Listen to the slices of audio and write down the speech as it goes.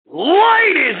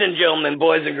Ladies and gentlemen,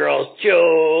 boys and girls,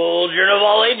 children of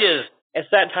all ages, it's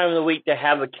that time of the week to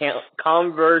have a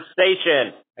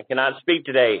conversation. I cannot speak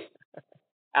today.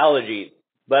 Allergies.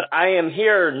 But I am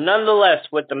here nonetheless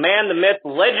with the man, the myth, the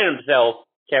legend himself,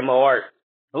 Camo Art.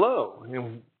 Hello,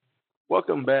 and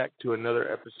welcome back to another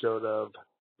episode of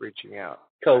Reaching Out.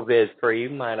 COVID-free,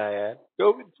 might I add.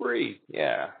 COVID-free,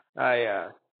 yeah. I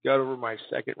got over my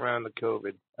second round of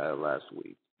COVID last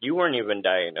week. You weren't even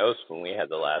diagnosed when we had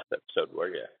the last episode, were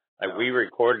you? Like, No. we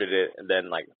recorded it, and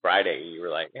then, like, Friday, you were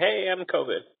like, hey, I'm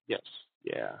COVID. Yes,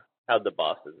 yeah. How'd the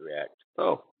bosses react?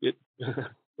 Oh,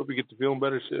 hope you get to feeling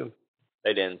better soon.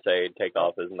 They didn't say take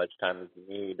off as much time as you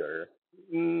need, or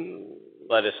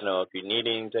let us know if you need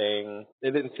anything.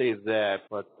 They didn't say that,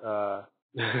 but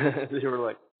they were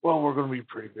like, well, we're going to be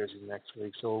pretty busy next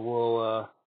week, so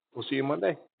we'll see you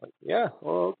Monday. Like, yeah,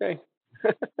 well, okay.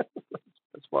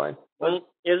 That's fine. Well,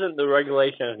 isn't the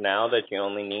regulations now that you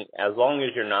only need, as long as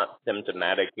you're not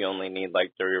symptomatic, you only need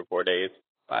like 3 or 4 days?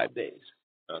 5 days.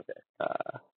 Okay.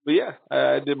 But yeah,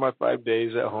 I did my 5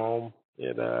 days at home.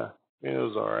 It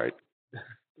was all right. I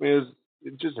mean, it was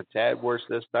just a tad worse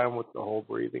this time with the whole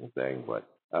breathing thing, but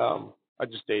I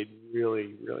just stayed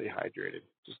really, really hydrated.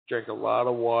 Just drank a lot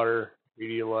of water,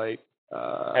 Pedialyte.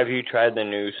 Have you tried the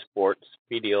new sports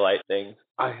Pedialyte things?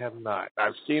 I have not.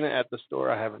 I've seen it at the store.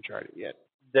 I haven't tried it yet.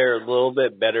 They're a little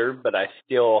bit better, but I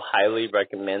still highly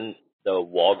recommend the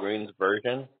Walgreens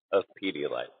version of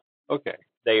Pedialyte. Okay.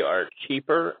 They are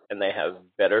cheaper and they have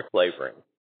better flavoring.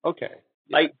 Okay.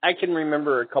 Yeah. Like, I can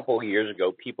remember a couple of years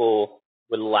ago, people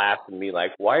would laugh and be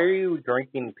like, why are you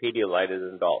drinking Pedialyte as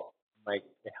an adult? Like,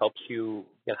 it helps you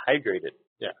get hydrated.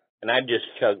 Yeah. And I just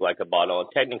chug like a bottle. And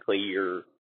technically,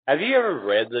 have you ever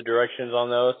read the directions on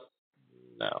those?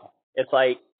 No. It's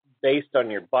like, based on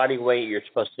your body weight, you're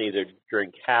supposed to either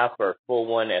drink half or a full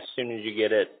one as soon as you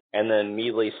get it, and then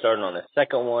immediately start on the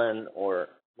second one, or,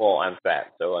 well, I'm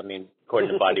fat, so I mean,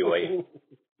 according to body weight.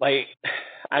 Like,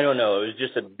 I don't know, it was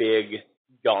just a big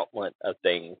gauntlet of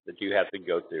things that you have to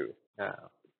go through. Yeah,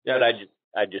 but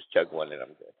I just chug one and I'm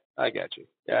good. I got you.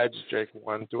 Yeah, I just drink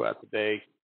one throughout the day.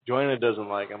 Joanna doesn't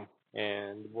like them,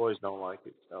 and the boys don't like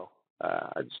it, so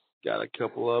I just got a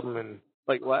couple of them, and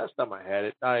like last time I had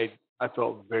it, I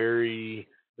felt very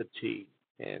fatigued,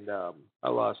 and I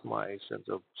lost my sense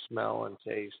of smell and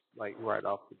taste like right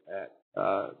off the bat.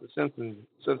 The sense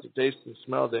of taste and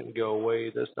smell didn't go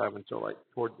away this time until like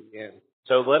toward the end.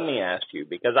 So let me ask you,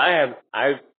 because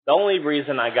the only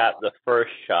reason I got the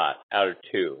first shot out of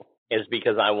 2 is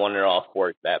because I wanted off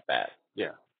work that bad.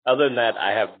 Yeah. Other than that,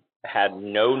 I have had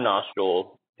no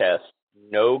nostril tests,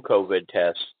 no COVID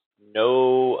tests,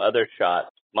 no other shots.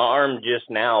 My arm just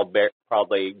now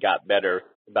probably got better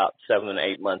about 7 or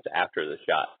 8 months after the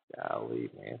shot. Golly,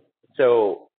 man.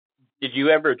 So, did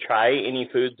you ever try any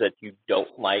foods that you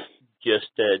don't like just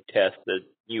to test that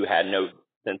you had no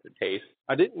sense of taste?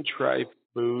 I didn't try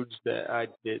foods that I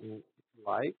didn't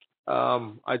like.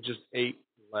 I just ate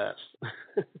less.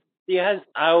 See, I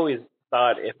always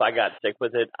thought if I got sick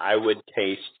with it, I would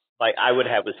I would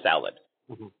have a salad.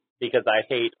 Mm-hmm. Because I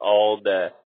hate all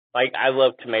I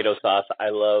love tomato sauce. I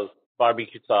love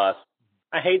barbecue sauce.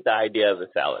 I hate the idea of a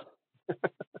salad.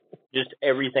 Just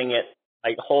everything,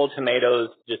 like whole tomatoes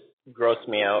just gross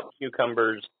me out.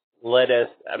 Cucumbers, lettuce.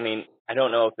 I mean, I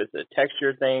don't know if it's a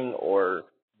texture thing or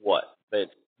what, but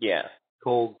yeah.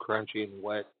 Cold, crunchy, and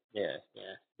wet. Yeah.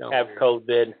 Don't have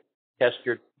COVID. Test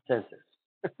your senses.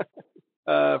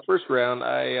 First round,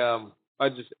 I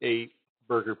just ate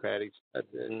burger patties. That's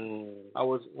it. I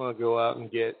wasn't going to go out and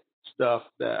get stuff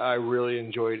that I really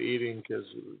enjoyed eating because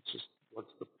it's just,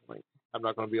 what's the point? I'm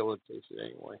not going to be able to taste it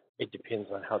anyway. It depends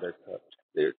on how they're cooked.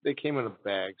 They came in a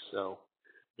bag, so.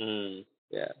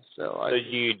 Yeah, so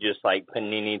you just like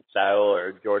panini style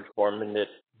or George Foreman it?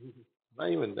 Not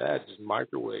even that, just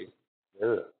microwave.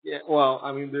 Ugh. Yeah, well,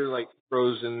 I mean, they're like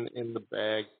frozen in the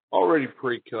bag, already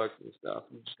pre-cooked and stuff.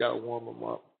 You just got to warm them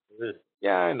up. Ugh.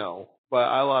 Yeah, I know. But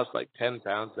I lost like 10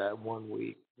 pounds that 1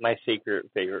 week. My secret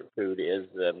favorite food is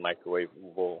the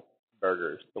microwavable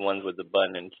burgers, the ones with the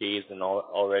bun and cheese and all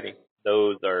already.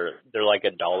 They're like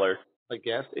 $1. Like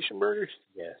gas station burgers?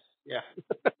 Yes. Yeah.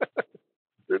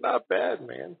 They're not bad,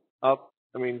 man. I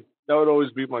mean, that would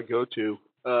always be my go-to.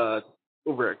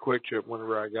 Over at Quick Trip,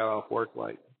 whenever I got off work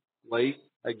like late,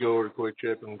 I'd go over to Quick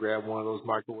Trip and grab one of those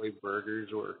microwave burgers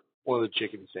or one of the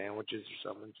chicken sandwiches or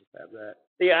something. Just have that.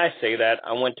 See, I say that.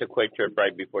 I went to Quick Trip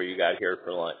right before you got here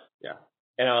for lunch. Yeah.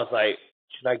 And I was like,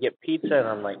 should I get pizza? And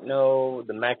I'm like, no,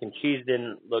 the mac and cheese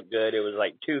didn't look good. It was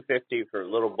like $2.50 for a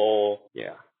little bowl.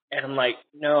 Yeah. And I'm like,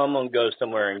 no, I'm going to go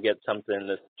somewhere and get something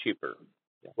that's cheaper.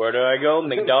 Where do I go?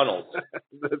 McDonald's.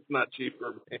 That's not cheap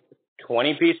for me.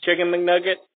 20-piece chicken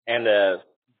McNugget and a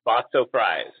box of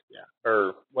fries. Yeah.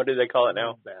 Or what do they call it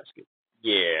now? Basket.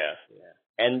 Yeah.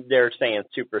 And they're saying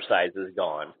super size is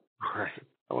gone. Right.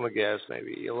 I want to guess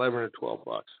maybe 11 or 12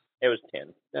 bucks. It was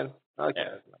 10. 10? Okay.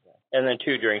 Yeah. And then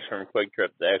 2 drinks from Quick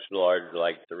Trip. The extra large are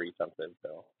like 3 something.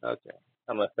 So okay.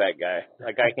 I'm a fat guy.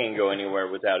 Like I can't go anywhere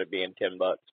without it being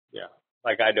 $10. Yeah.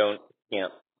 Like I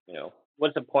can't,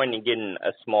 what's the point in getting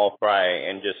a small fry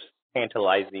and just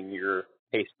tantalizing your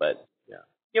taste buds? Yeah.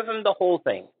 Give them the whole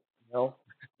thing,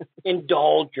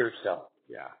 Indulge yourself.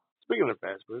 Yeah. Speaking of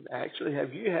fast food, actually,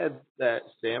 have you had that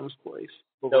Sam's place?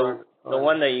 The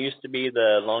one that used to be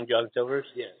the Long John Silver's?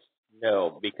 Yes.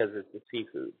 No, because it's the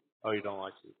seafood. Oh, you don't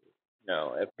like seafood?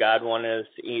 No. If God wanted us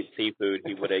to eat seafood,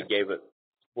 he would have gave it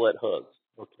split hooks.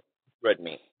 Okay. Red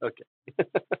meat. Okay.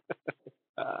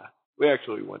 We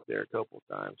actually went there a couple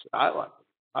of times. I like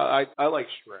it. I like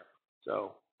shrimp.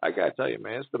 So I gotta tell you,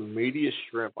 man, it's the meatiest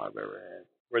shrimp I've ever had.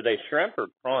 Were they shrimp or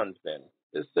prawns then?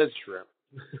 It said shrimp.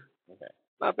 Okay.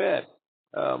 Not bad.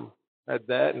 Had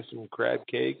that and some crab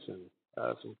cakes and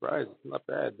some fries. Not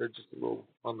bad. They're just a little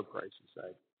on the pricey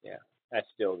side. Yeah. I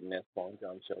still miss Long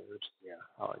John Silver's. Yeah,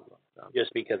 I like Long John.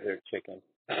 Just because they're chicken.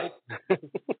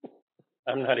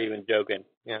 I'm not even joking.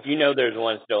 Yeah. You know there's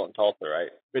one still in Tulsa,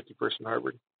 right? 51st and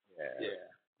Harvard. Yeah.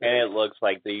 And it looks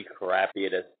like the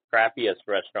crappiest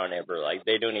restaurant ever. Like,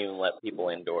 they don't even let people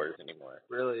indoors anymore.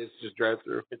 Really? It's just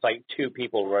drive-through? It's like 2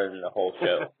 people running the whole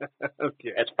show.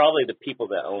 Okay. It's probably the people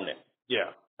that own it. Yeah.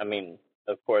 I mean,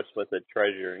 of course, with the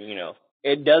treasure,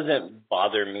 it doesn't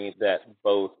bother me that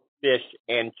both fish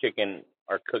and chicken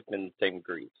are cooked in the same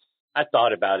grease. I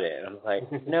thought about it, and I'm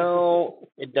like, no,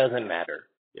 it doesn't matter.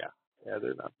 Yeah,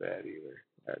 they're not bad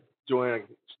either. Joanna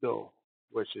still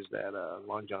wishes that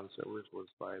Long John Silver's was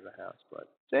by the house, but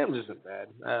Sam's isn't bad.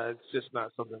 It's just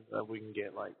not something that we can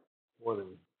get like more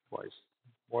than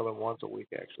once a week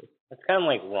actually. It's kind of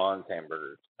like Ron's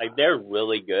hamburgers. Like, they're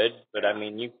really good, but I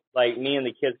mean, me and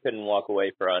the kids couldn't walk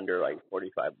away for under like $45.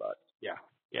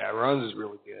 Yeah, Ron's is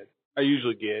really good. I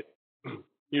usually get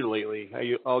lately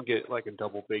I'll get like a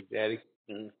double Big Daddy.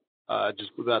 Mm-hmm.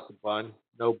 Just without the bun.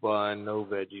 No bun, no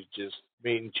veggies, just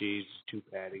meat and cheese, 2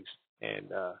 patties.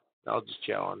 And I'll just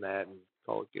chow on that and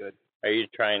call it good. Are you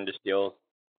trying to still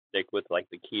stick with like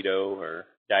the keto or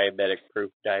diabetic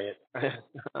proof diet?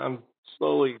 I'm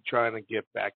slowly trying to get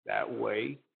back that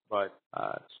way, but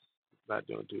it's not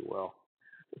doing too well.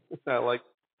 I like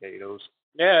potatoes.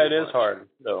 Yeah, it is hard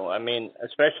though. I mean,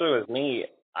 especially with me,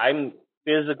 I'm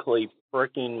physically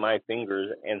pricking my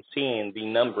fingers and seeing the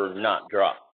number not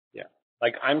drop.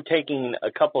 Like, I'm taking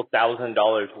a couple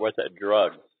 $1,000s worth of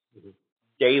drugs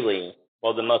daily.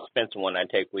 Well, the most expensive one I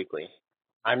take weekly.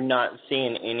 I'm not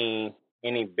seeing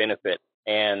any benefit,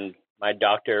 and my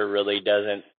doctor really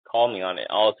doesn't call me on it.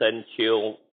 All of a sudden,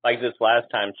 like this last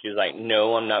time, she was like,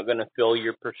 no, I'm not going to fill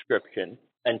your prescription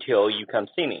until you come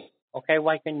see me. Okay,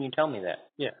 why couldn't you tell me that?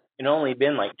 Yeah. It's only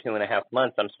been like 2.5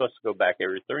 months. I'm supposed to go back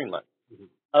every 3 months. Mm-hmm.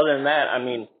 Other than that, I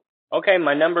mean, okay,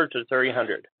 my numbers are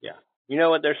 300. Yeah. You know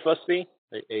what they're supposed to be?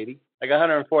 80? Like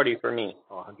 140 for me.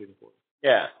 Oh, 140.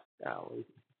 Yeah. Golly.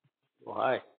 Well,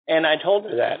 hi. And I told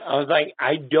her that. I was like,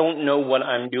 I don't know what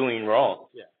I'm doing wrong.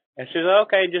 Yeah. And she's like,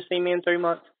 okay, just see me in 3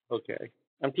 months. Okay.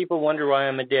 And people wonder why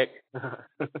I'm a dick.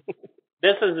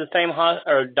 This is the same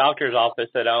doctor's office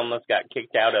that I almost got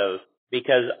kicked out of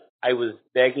because I was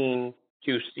begging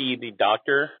to see the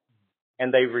doctor,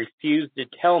 and they refused to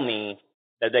tell me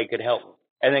that they could help me.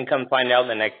 And then come find out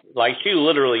she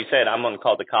literally said, I'm going to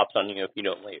call the cops on you if you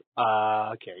don't leave.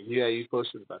 Okay. Yeah, you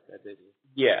posted about that, didn't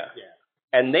you? Yeah.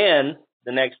 And then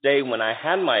the next day when I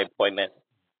had my appointment,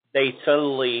 they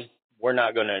suddenly were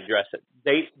not going to address it.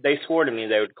 They swore to me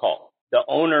they would call. The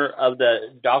owner of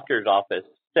the doctor's office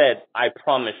said, I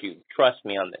promise you, trust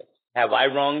me on this. Have I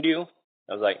wronged you?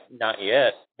 I was like, not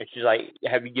yet. And she's like,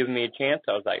 have you given me a chance?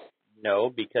 I was like,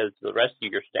 no, because the rest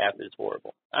of your staff is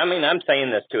horrible. I mean, I'm saying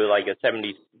this to like a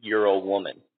 70-year-old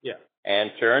woman. Yeah.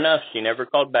 And sure enough, she never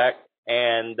called back.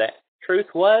 And the truth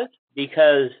was,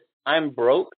 because I'm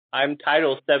broke, I'm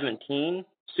Title 17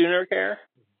 Sooner Care,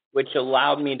 which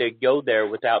allowed me to go there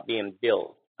without being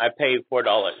billed. I paid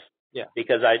 $4. Yeah.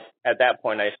 Because at that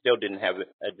point, I still didn't have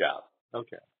a job.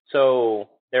 Okay. So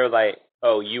they were like,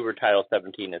 oh, you were Title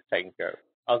 17, it's taken care of.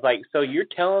 I was like, so you're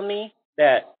telling me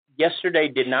that yesterday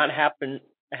did not have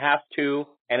to,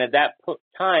 and at that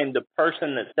time, the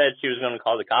person that said she was going to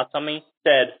call the cops on me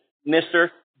said,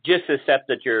 mister, just accept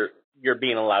that you're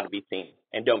being allowed to be seen,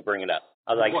 and don't bring it up.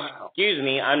 I was like, wow. Excuse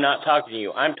me, I'm not talking to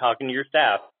you. I'm talking to your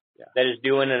staff that is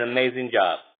doing an amazing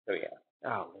job. So, yeah.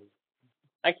 Oh.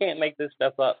 I can't make this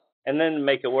stuff up. And then to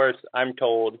make it worse, I'm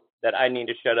told that I need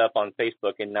to shut up on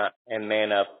Facebook and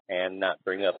man up and not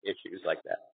bring up issues like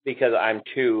that because I'm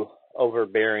too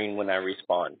overbearing when I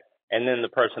respond. And then the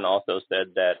person also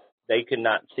said that they could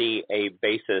not see a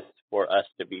basis for us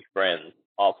to be friends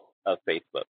off of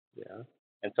Facebook. Yeah.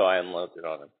 And so I unloaded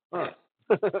on him.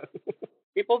 Huh.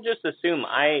 People just assume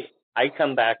I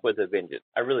come back with a vengeance.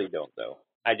 I really don't, though.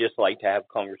 I just like to have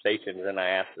conversations and I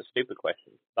ask the stupid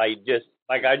questions. I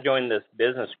joined this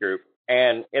business group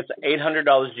and it's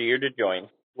 $800 a year to join.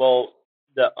 Well,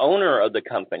 the owner of the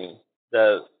company,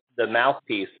 the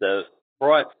mouthpiece, the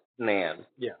front man,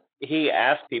 Yeah. he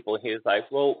asked people, he was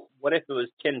like, well, what if it was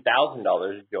 $10,000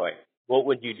 to join? What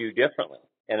would you do differently?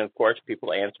 And of course,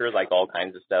 people answer like all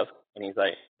kinds of stuff. And he's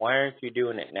like, why aren't you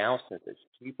doing it now since it's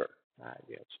cheaper? I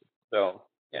get you. So,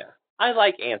 yeah, I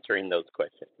like answering those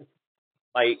questions.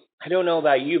 Like, I don't know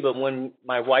about you, but when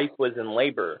my wife was in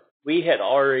labor, we had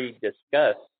already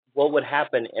discussed what would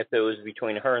happen if it was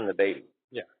between her and the baby.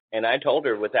 Yeah. And I told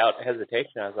her without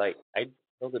hesitation, I was like, I'd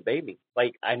kill the baby.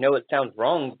 Like, I know it sounds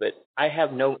wrong, but I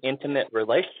have no intimate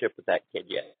relationship with that kid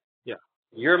yet. Yeah.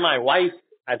 You're my wife,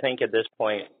 I think at this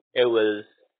point.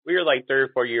 We were like 3 or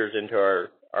 4 years into our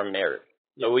marriage.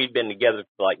 Yeah. So we'd been together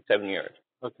for like 7 years.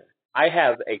 Okay. I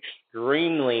have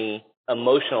extremely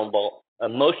emotional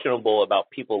about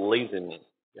people leaving me.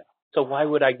 Yeah. So why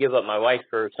would I give up my wife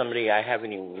for somebody I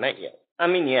haven't even met yet? I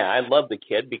mean, yeah, I love the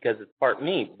kid because it's part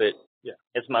me, but yeah,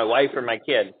 it's my wife or my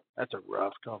kid. That's a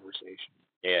rough conversation.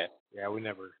 Yeah. Yeah, we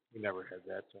never had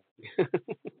that. So.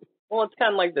 Well, it's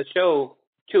kind of like the show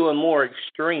to a more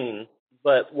extreme,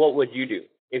 but what would you do?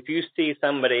 If you see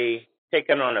somebody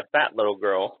picking on a fat little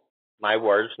girl, my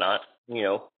words, not,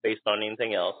 based on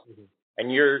anything else, mm-hmm.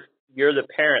 and you're the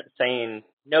parent saying,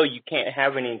 no, you can't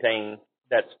have anything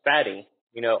that's fatty,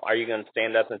 are you going to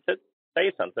stand up and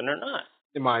say something or not?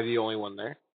 Am I the only one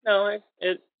there? No,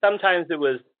 sometimes it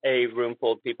was a room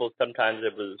full of people. Sometimes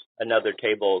it was another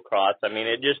table across. I mean,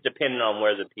 it just depended on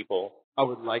where the people. I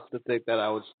would like to think that I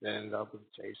would stand up and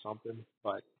say something,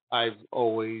 but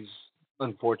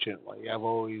unfortunately, I've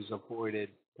always avoided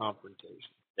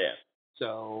confrontation. Yeah.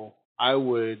 So I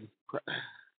would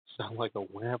sound like a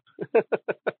wimp.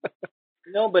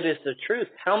 No, but it's the truth.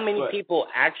 How many people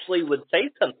actually would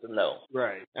say something, though?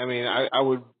 Right. I mean, I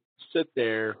would sit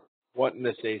there wanting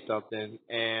to say something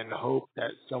and hope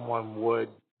that someone would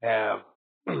have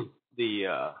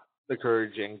the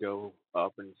courage and go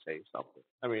up and say something.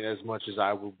 I mean, as much as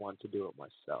I would want to do it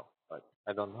myself, but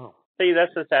I don't know. See,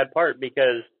 that's the sad part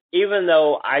because even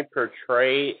though I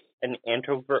portray an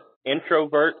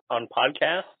introvert on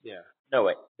podcasts. Yeah. No,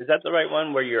 wait. Is that the right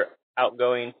one where you're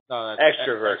outgoing? No, that's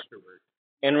extrovert.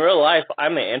 In real life,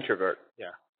 I'm an introvert.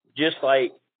 Yeah. Just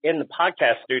like in the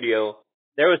podcast studio,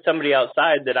 there was somebody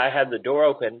outside that I had the door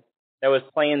open that was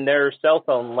playing their cell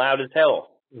phone loud as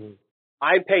hell. Mm-hmm.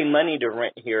 I pay money to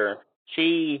rent here.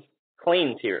 She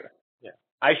cleans here. Yeah.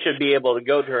 I should be able to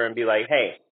go to her and be like,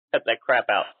 hey, cut that crap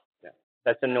out. Yeah.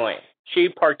 That's annoying. She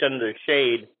parked under the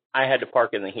shade. I had to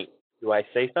park in the heat. Do I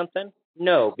say something?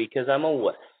 No, because I'm a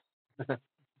wuss.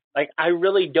 Like, I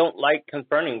really don't like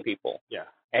confronting people. Yeah.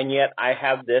 And yet I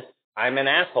have this, I'm an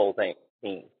asshole thing.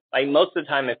 Like, most of the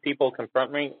time, if people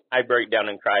confront me, I break down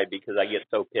and cry because I get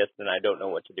so pissed and I don't know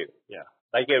what to do. Yeah.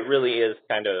 Like, it really is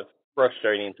kind of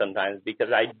frustrating sometimes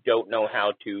because I don't know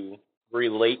how to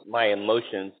relate my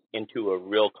emotions into a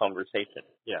real conversation.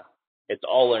 Yeah. It's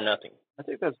all or nothing. I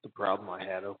think that's the problem I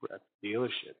had over at the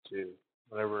dealership, too.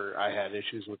 Whenever I had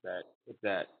issues with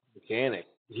that mechanic,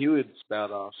 he would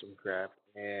spout off some crap,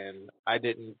 and I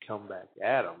didn't come back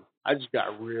at him. I just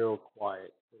got real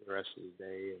quiet for the rest of the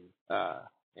day,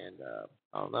 and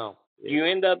I don't know. You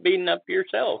end up beating up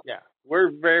yourself. Yeah.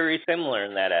 We're very similar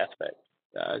in that aspect.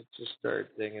 I just started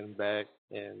thinking back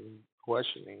and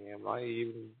questioning, am I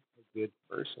even a good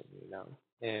person,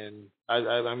 And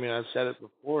I mean, I've said it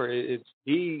before.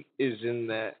 He is in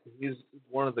that. He's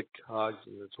one of the cogs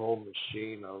in this whole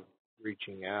machine of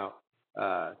reaching out.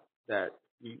 That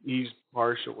he's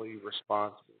partially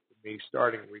responsible for me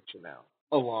starting reaching out,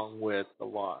 along with the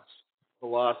loss. The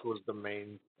loss was the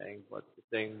main thing, but the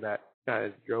thing that kind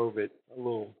of drove it a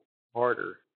little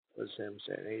harder was him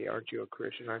saying, "Hey, aren't you a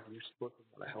Christian? Aren't you supposed to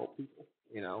want to help people?"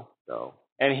 So.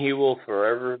 And he will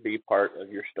forever be part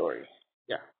of your story.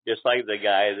 Yeah. Just like the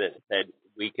guy that said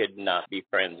we could not be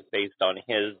friends based on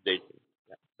his vision.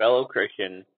 Yeah. Fellow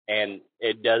Christian, and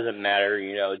it doesn't matter,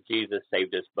 Jesus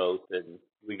saved us both, and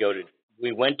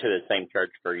we went to the same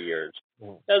church for years.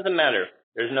 Doesn't matter.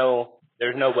 There's no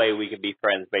way we could be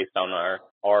friends based on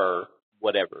our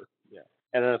whatever. Yeah.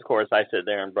 And then of course I sit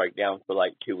there and break down for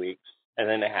like 2 weeks, and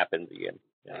then it happens again.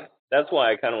 Yeah. That's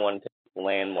why I kind of wanted to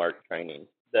landmark training.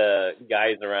 The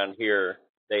guys around here,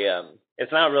 they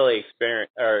it's not really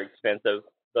expensive,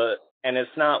 but and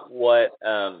it's not what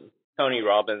Tony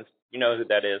Robbins. You know who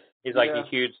that is? He's like a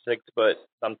huge 6 foot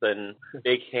something,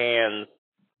 big hands.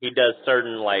 He does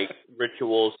certain like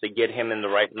rituals to get him in the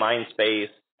right mind space.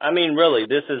 I mean, really,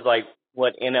 this is like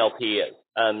what NLP is.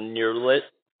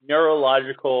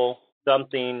 Neurological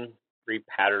something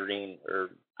repatterning, or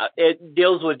it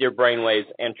deals with your brainwaves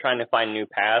and trying to find new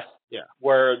paths. Yeah.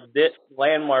 Where this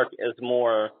landmark is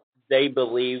more, they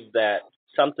believe that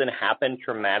something happened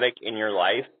traumatic in your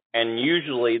life, and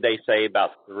usually they say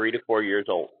about 3 to 4 years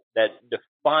old, that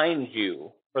defines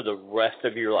you for the rest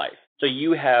of your life. So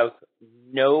you have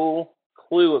no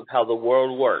clue of how the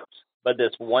world works, but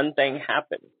this one thing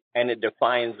happened, and it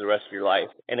defines the rest of your life,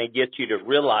 and it gets you to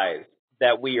realize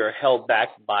that we are held back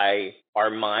by our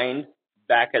mind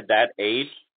back at that age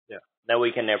that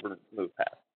we can never move past.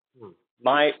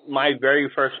 My very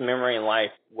first memory in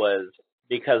life was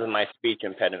because of my speech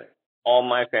impediment. All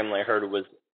my family heard was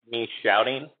me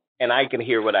shouting, and I could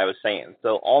hear what I was saying.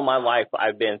 So all my life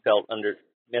I've been felt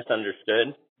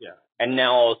misunderstood. Yeah. And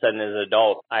now all of a sudden as an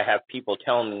adult, I have people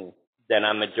telling me that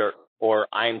I'm a jerk or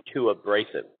I'm too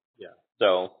abrasive. Yeah.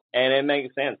 So, and it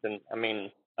makes sense. And I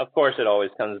mean, of course it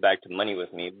always comes back to money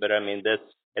with me, but I mean,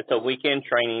 it's a weekend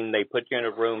training. They put you in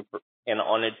a room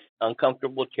on an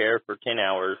uncomfortable chair for 10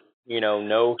 hours,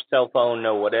 no cell phone,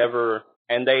 no whatever.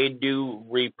 And they do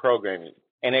reprogramming.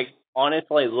 And it,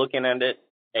 honestly, looking at it,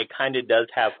 it kind of does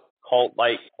have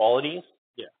cult-like qualities.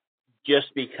 Yeah. Just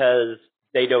because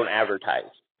they don't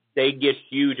advertise. They get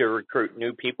you to recruit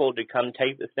new people to come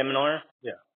take the seminar.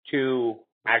 Yeah. To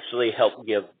actually help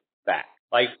give back.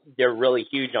 Like, they're really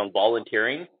huge on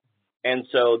volunteering. And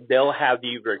so they'll have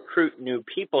you recruit new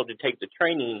people to take the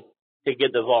training to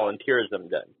get the volunteerism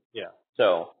done. Yeah.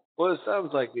 So. Well, it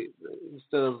sounds like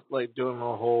instead of like doing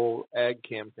a whole ad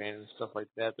campaign and stuff like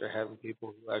that, they're having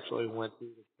people who actually went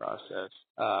through the process,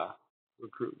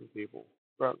 recruiting people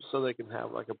so they can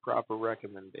have like a proper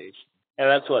recommendation. And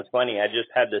that's what's funny. I just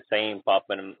had the saying pop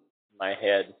in my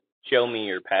head. Show me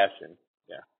your passion.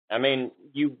 Yeah. I mean,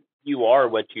 you are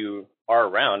what you are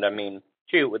around. I mean,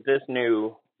 shoot, with this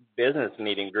new business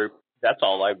meeting group, that's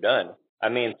all I've done. I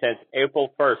mean, since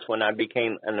April 1st, when I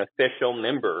became an official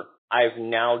member, I've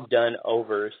now done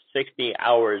over 60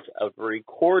 hours of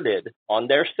recorded on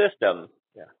their system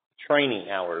training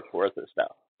hours worth of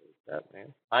stuff.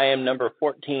 Man. I am number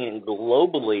 14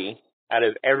 globally out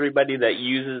of everybody that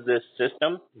uses this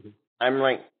system. Mm-hmm. I'm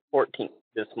ranked 14th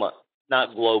this month.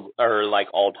 Not global or like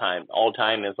all time. All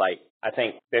time is like, I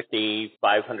think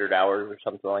 5,500 hours or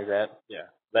something like that. Yeah.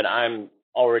 But I'm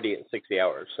already at 60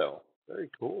 hours, so. Very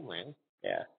cool, man.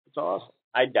 Yeah. It's awesome.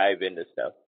 I dive into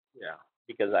stuff. Yeah.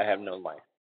 Because I have no life.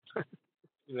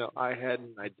 I had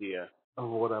an idea of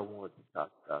what I wanted to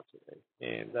talk about today.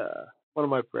 And one of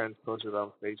my friends posted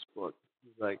on Facebook.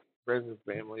 He's like, friends and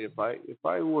family, if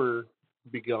I were to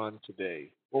be gone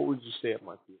today, what would you say at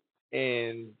my funeral?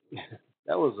 And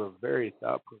that was a very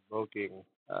thought-provoking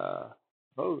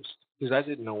post because I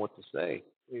didn't know what to say.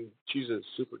 I mean, she's a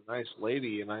super nice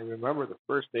lady, and I remember the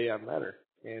first day I met her.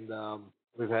 And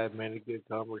we've had many good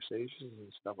conversations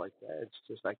and stuff like that. It's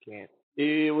just I can't.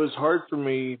 It was hard for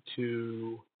me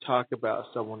to talk about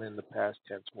someone in the past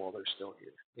tense while they're still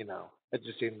here. It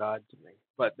just seemed odd to me.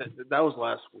 But that was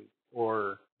last week,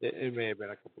 or it may have been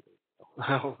a couple days ago.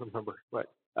 I don't remember. But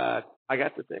I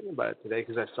got to thinking about it today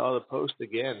because I saw the post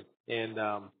again, and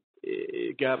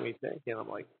it got me thinking. I'm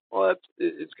like, well,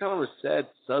 it's kind of a sad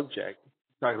subject,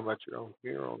 talking about your own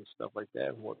funeral and stuff like that,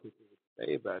 and what people would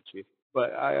say about you.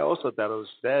 But I also thought it was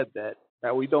sad that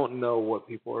we don't know what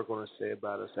people are going to say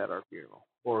about us at our funeral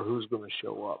or who's going to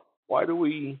show up. Why do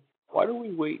we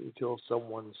wait until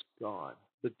someone's gone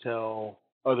to tell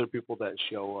other people that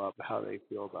show up how they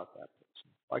feel about that person?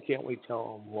 Why can't we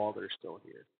tell them while they're still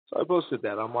here? So I posted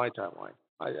that on my timeline.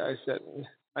 I said,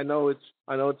 I know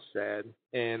it's sad,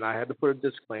 and I had to put a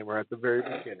disclaimer at the very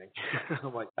beginning.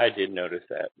 I'm like, I did notice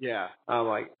that. Yeah, I'm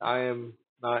like, I am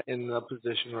not in a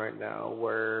position right now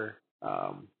where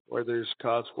there's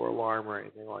cause for alarm or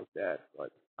anything like that. But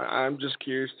I'm just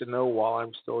curious to know while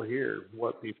I'm still here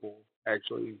what people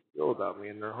actually feel about me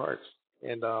in their hearts.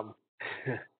 And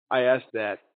I asked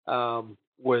that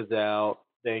without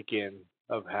thinking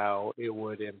of how it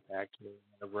would impact me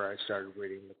whenever I started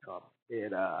reading the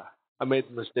comment. I made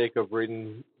the mistake of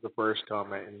reading the first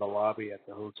comment in the lobby at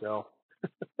the hotel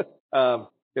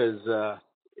because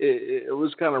it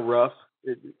was kind of rough.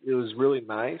 It was really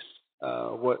nice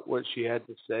what she had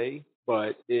to say,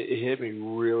 but it hit me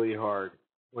really hard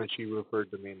when she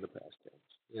referred to me in the past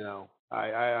tense.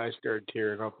 I started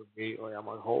tearing up immediately. I'm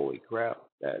like, holy crap,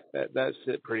 that's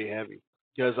it pretty heavy.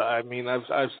 Because I mean,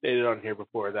 I've stated on here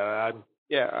before that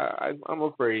I'm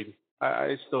afraid.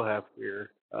 I still have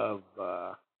fear of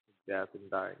death and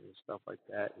dying and stuff like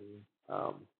that,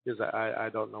 and because I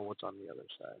don't know what's on the other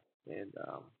side, and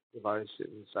if I sit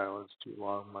in silence too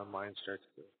long, my mind starts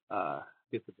to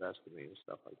get the best of me and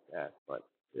stuff like that. But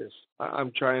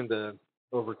I'm trying to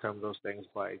overcome those things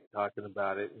by talking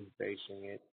about it and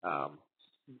facing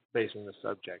the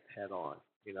subject head on,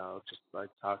 just by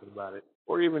talking about it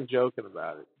or even joking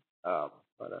about it. Um,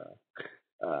 but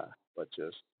but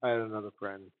just I had another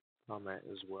friend comment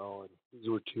as well, and these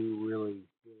were two really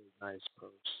really nice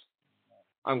posts.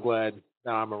 I'm glad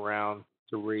that I'm around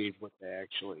to read what they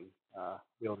actually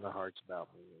feel in their hearts about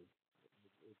me.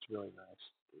 It's really nice.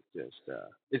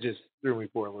 It just threw me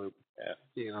for a loop.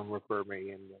 Refer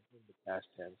me in the past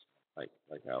tense, like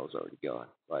I was already going.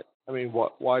 But I mean,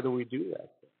 why do we do that?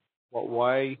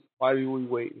 Why do we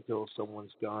wait until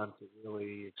someone's gone to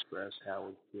really express how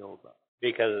we feel about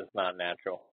Because it's not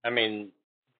natural. I mean,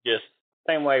 just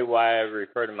same way why I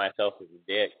refer to myself as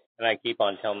a dick. And I keep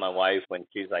on telling my wife when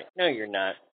she's like, no, you're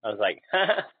not. I was like,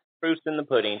 proof's in the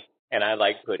pudding, and I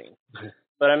like pudding.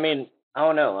 But I mean, I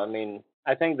don't know. I mean,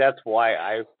 I think that's why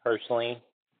I personally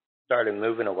started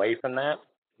moving away from that it?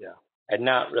 Yeah. and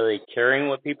not really caring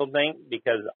what people think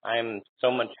because I'm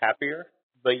so much happier.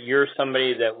 But you're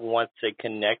somebody that wants to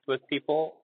connect with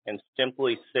people and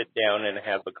simply sit down and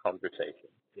have a conversation.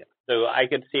 Yeah. So I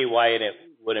could see why it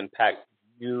would impact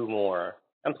you more.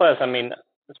 And plus, I mean,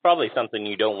 it's probably something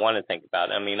you don't want to think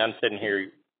about. I mean, I'm sitting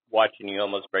here watching you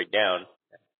almost break down.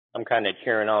 I'm kind of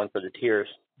cheering on for the tears.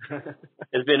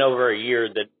 It's been over a year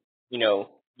that,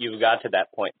 you've got to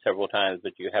that point several times,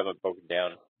 but you haven't broken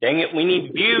down. Dang it, we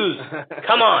need views.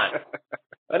 Come on.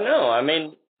 But no, I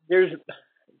mean, there's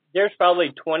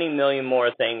probably 20 million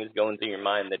more things going through your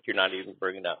mind that you're not even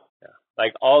bringing up. Yeah.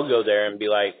 Like, I'll go there and be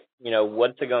like,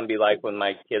 what's it going to be like when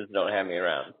my kids don't have me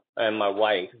around? And my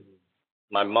wife,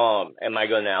 my mom, am I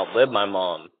going to outlive my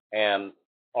mom? And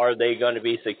are they going to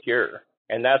be secure?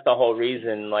 And that's the whole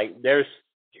reason. Like, there's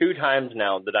 2 times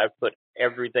now that I've put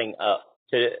everything up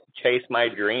to chase my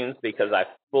dreams because I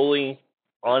fully,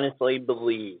 honestly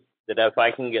believe that if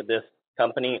I can get this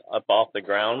company up off the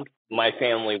ground, my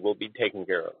family will be taken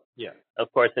care of. Yeah.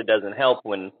 Of course, it doesn't help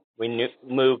when we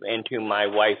move into my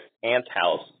wife's aunt's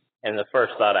house, and the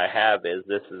first thought I have is,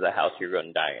 this is a house you're going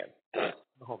to die in.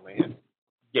 Oh, man.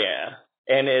 Yeah.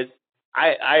 And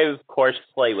I of course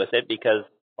play with it because,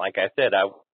 like I said,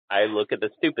 I look at the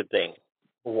stupid thing.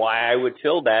 Why I would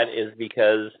feel that is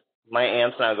because my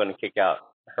aunt's not going to kick out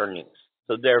her niece.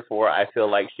 So therefore, I feel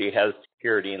like she has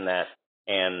security in that,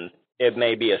 and it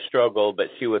may be a struggle, but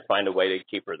she would find a way to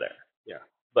keep her there. Yeah.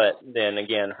 But then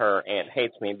again, her aunt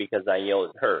hates me because I yelled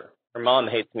at her. Her mom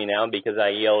hates me now because I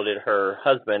yelled at her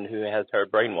husband who has her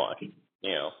brainwashed,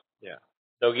 Yeah.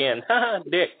 So again,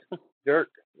 dick, jerk,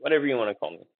 whatever you want to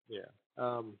call me. Yeah.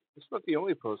 It's not the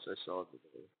only post I saw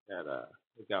today that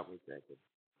got me thinking.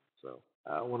 So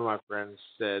one of my friends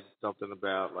said something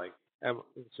about like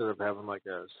instead of having like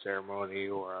a ceremony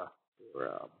or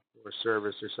a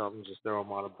service or something, just throw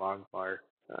them on a bonfire.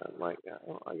 I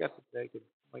got to thinking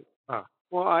like,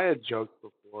 well, I had joked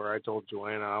before. I told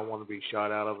Joanna I want to be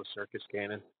shot out of a circus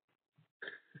cannon.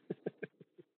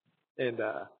 And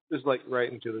just like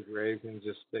right into the grave and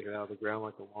just stick it out of the ground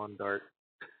like a lawn dart.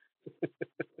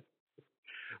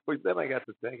 But then I got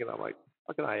to thinking, I'm like,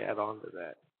 how can I add on to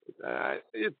that?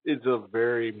 It's a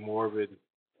very morbid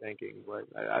thinking, but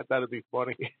I thought it'd be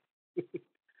funny.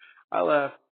 I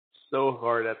laughed so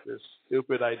hard at this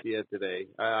stupid idea today.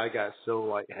 I got so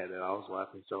lightheaded. I was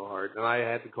laughing so hard. And I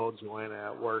had to call Joanna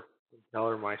at work and tell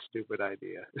her my stupid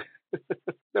idea.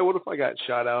 Now, what if I got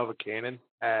shot out of a cannon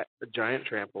at a giant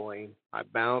trampoline? I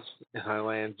bounced and I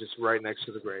land just right next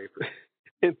to the grave.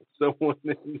 And someone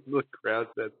in the crowd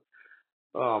said,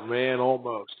 "Oh man,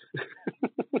 almost."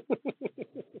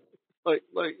 like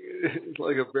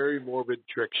a very morbid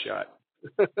trick shot.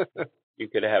 You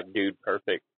could have Dude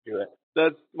Perfect do it.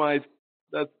 That's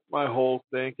my whole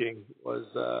thinking was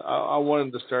I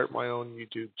wanted to start my own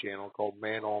YouTube channel called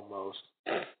Man Almost.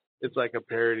 It's like a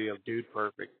parody of Dude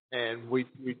Perfect, and we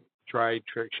try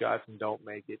trick shots and don't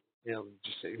make it.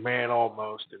 Just say Man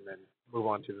Almost, and then move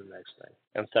on to the next thing.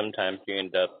 And sometimes you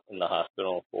end up in the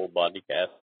hospital full body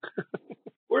cast.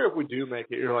 Or if we do make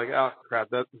it, you're like, oh crap,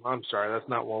 I'm sorry, that's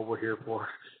not what we're here for.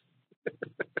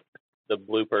 The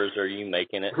bloopers are you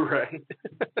making it. Right.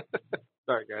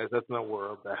 Sorry guys, that's not what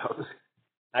we're about.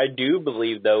 I do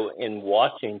believe though in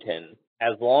Washington,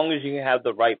 as long as you have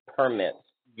the right permits,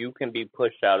 you can be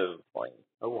pushed out of the plane.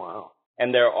 Oh wow.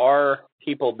 And there are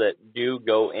people that do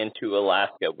go into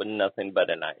Alaska with nothing but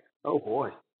a knife. Oh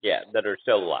boy. Yeah, that are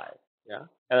still alive. Yeah.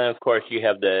 And then, of course, you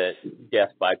have the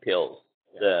death by pills,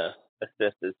 the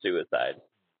assisted suicide.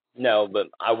 No, but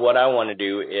what I want to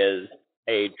do is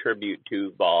a tribute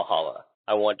to Valhalla.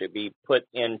 I want to be put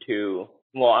into,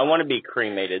 I want to be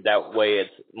cremated. That way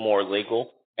it's more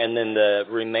legal. And then the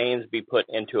remains be put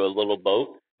into a little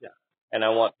boat. Yeah. And I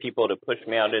want people to push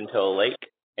me out into a lake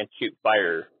and shoot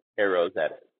fire arrows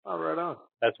at it. Oh, right on.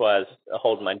 That's why I was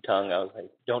holding my tongue. I was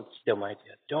like, don't steal my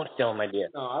idea. Don't steal my idea.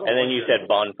 No, I don't and then want you that. said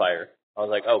bonfire. I was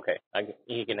like, okay,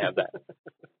 he can have that.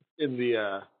 In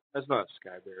the, that's not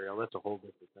sky burial. That's a whole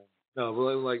different thing. No,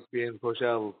 but like being pushed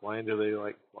out of a plane, do they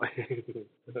like fly?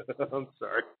 I'm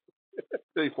sorry.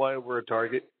 They fly over a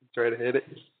target and try to hit it?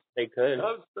 They could.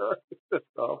 I'm sorry. That's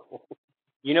awful.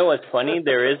 You know what's funny?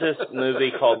 There is this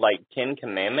movie called like Ten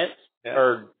Commandments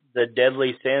or The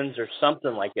Deadly Sins or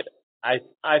something like it. I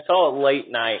saw it late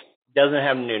night. Doesn't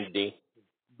have nudity,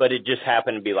 but it just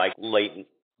happened to be like late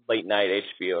night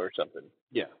HBO or something.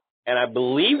 Yeah. And I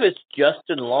believe it's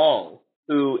Justin Long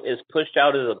who is pushed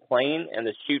out of the plane and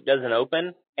the chute doesn't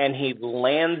open and he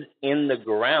lands in the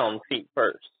ground feet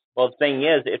first. Well, the thing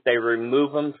is, if they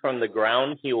remove him from the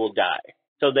ground, he will die.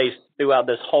 So throughout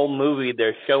this whole movie,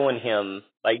 they're showing him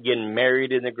like getting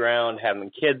married in the ground,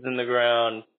 having kids in the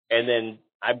ground, and then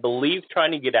I believe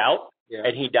trying to get out,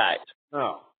 and he dies.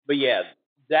 Oh. But yeah,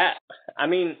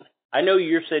 I know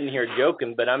you're sitting here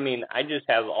joking, but I just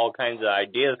have all kinds of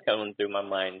ideas coming through my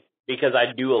mind because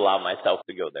I do allow myself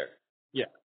to go there. Yeah.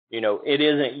 It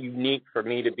isn't unique for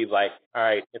me to be like, all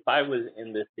right, if I was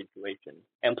in this situation.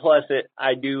 And plus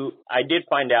I did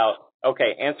find out,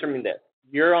 okay, answer me this.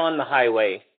 You're on the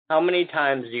highway. How many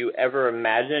times do you ever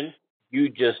imagine you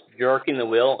just jerking the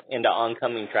wheel into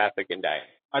oncoming traffic and dying?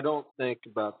 I don't think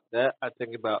about that. I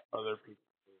think about other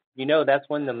people. That's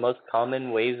one of the most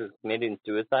common ways of committing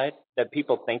suicide that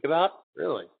people think about.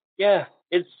 Really? Yeah.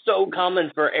 It's so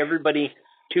common for everybody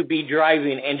to be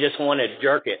driving and just want to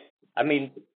jerk it.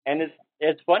 And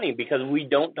it's funny because we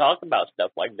don't talk about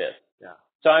stuff like this. Yeah.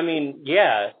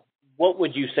 So, what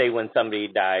would you say when somebody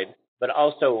died? But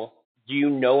also, do you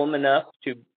know them enough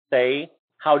to say,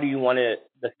 how do you want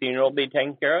the funeral be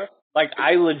taken care of? Like,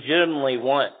 I legitimately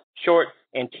want shorts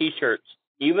and T-shirts,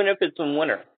 even if it's in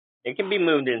winter. It can be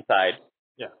moved inside.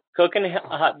 Yeah. Cooking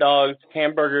hot dogs,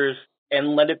 hamburgers,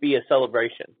 and let it be a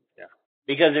celebration. Yeah.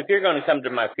 Because if you're going to come to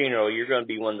my funeral, you're going to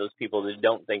be one of those people that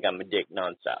don't think I'm a dick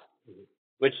nonstop. Mm-hmm.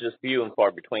 Which is few and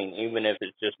far between, even if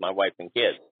it's just my wife and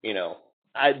kids.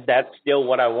 That's still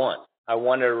what I want. I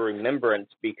want a remembrance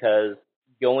because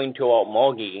going to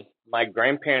Altmalgi, my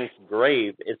grandparents'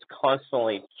 grave is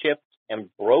constantly chipped and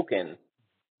broken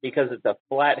because it's a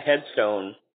flat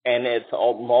headstone, and it's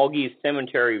Altmalgi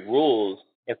cemetery rules.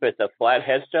 If it's a flat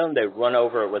headstone, they run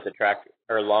over it with a tractor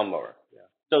or lawnmower. Yeah.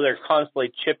 So they're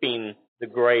constantly chipping the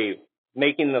grave,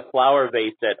 making the flower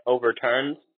vase that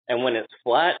overturns. And when it's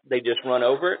flat, they just run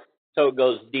over it, so it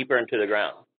goes deeper into the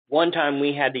ground. One time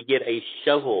we had to get a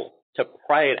shovel to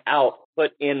pry it out,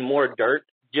 put in more dirt,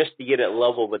 just to get it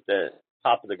level with the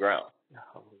top of the ground.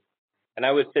 And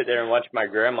I would sit there and watch my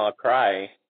grandma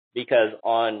cry because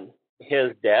on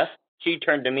his death, she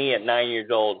turned to me at 9 years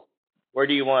old. Where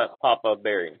do you want Papa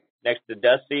buried? Next to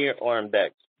Dusty or in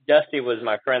Beck's? Dusty was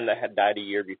my friend that had died a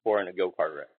year before in a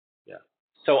go-kart wreck. Yeah.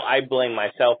 So I blame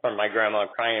myself for my grandma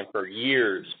crying for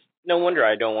years. No wonder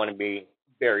I don't want to be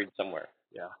buried somewhere.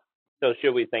 Yeah. So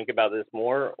should we think about this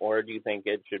more, or do you think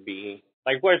it should be,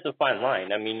 like, where's the fine line?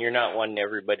 You're not wanting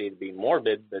everybody to be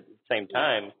morbid, but at the same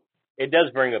time, it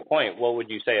does bring a point. What would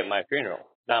you say at my funeral?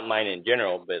 Not mine in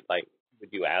general, but, like, would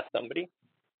you ask somebody?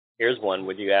 Here's one.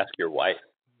 Would you ask your wife?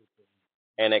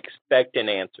 And expect an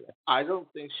answer. I don't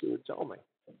think she would tell me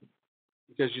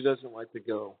because she doesn't like to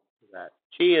go to that.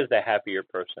 She is a happier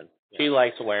person. Yeah. She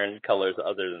likes wearing colors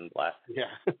other than black.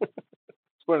 Yeah.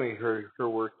 It's funny, her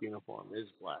work uniform is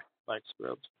black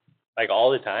scrubs. Like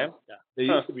all the time? Yeah. They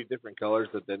used to be different colors,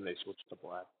 but then they switched to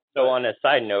black. So on a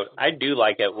side note, I do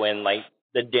like it when, like,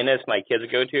 the dentist my kids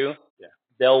go to,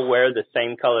 they'll wear the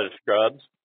same color scrubs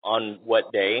on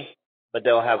what day, but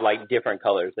they'll have, like, different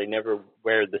colors. They never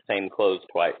wear the same clothes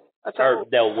twice.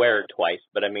 They'll wear it twice,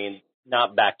 but,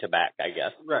 not back to back, I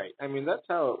guess. Right. That's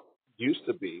how it used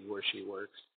to be where she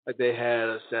works. Like, they had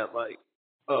a set,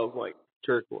 of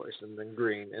turquoise and then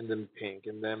green and then pink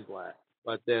and then black.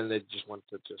 But then they just went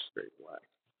to just straight black.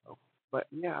 So, but,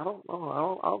 yeah, I don't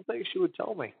know. I don't think she would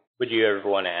tell me. Would you ever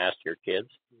want to ask your kids?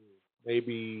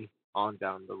 Maybe on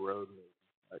down the road, maybe.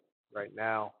 But right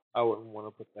now, I wouldn't want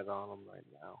to put that on them right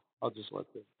now. I'll just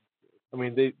let them. I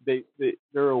mean,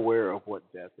 they're aware of what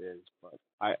death is, but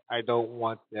I don't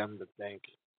want them to think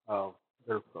of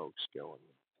their folks going.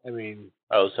 I mean,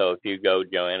 Oh, so if you go,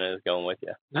 Joanna is going with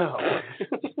you. no,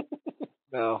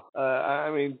 no.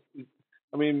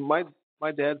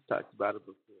 My dad's talked about it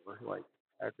before, like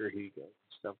after he goes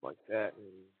and stuff like that, and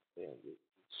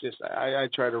it's just I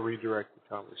try to redirect the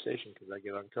conversation because I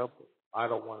get uncomfortable. I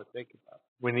don't want to think about it.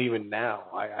 When even now,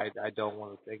 I don't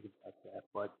want to think about that,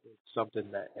 but it's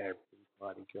something that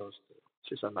everybody goes through. It's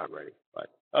just I'm not ready. But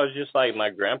I was just like my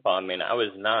grandpa. I mean, I was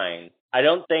 9. I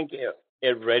don't think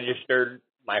it registered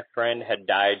my friend had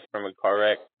died from a car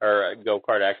wreck or a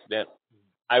go-kart accident.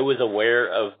 I was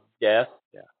aware of death,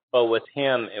 yeah, but with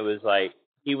him, it was like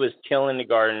he was chilling in the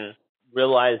garden,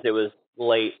 realized it was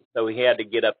late, so he had to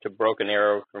get up to Broken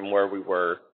Arrow from where we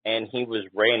were, and he was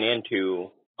ran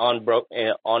into on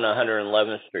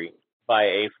 111th Street by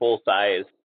a full-size,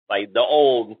 like the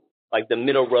old, like the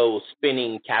middle row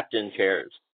spinning captain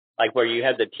chairs, like where you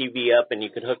had the TV up and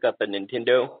you could hook up a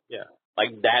Nintendo, yeah.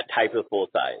 like that type of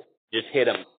full-size. Just hit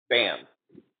him, bam.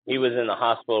 He was in the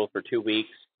hospital for 2 weeks.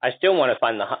 I still want to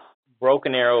find the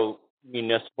Broken Arrow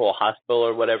Municipal Hospital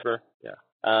or whatever. Yeah.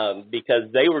 Because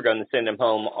they were going to send him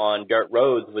home on dirt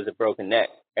roads with a broken neck.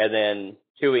 And then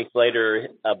 2 weeks later,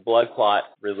 a blood clot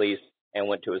released and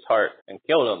went to his heart and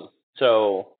killed him.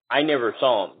 So I never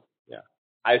saw him. Yeah.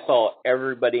 I saw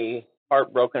everybody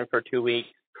heartbroken for 2 weeks,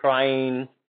 crying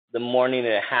the morning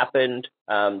it happened.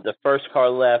 The first car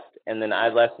left, and then I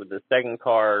left with the second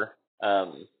car.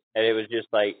 And it was just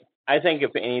like, I think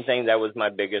if anything, that was my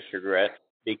biggest regret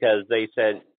because they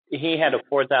said he had a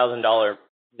 $4,000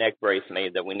 neck brace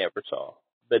made that we never saw.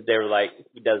 But they were like,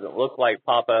 he doesn't look like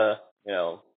Papa. You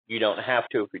know, you don't have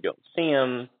to if you don't see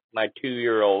him. My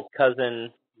 2-year-old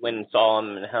cousin went and saw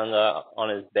him and hung up on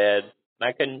his bed, and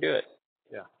I couldn't do it.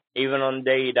 Yeah. Even on the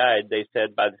day he died, they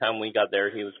said by the time we got there,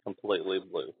 he was completely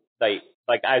blue.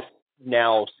 Like I've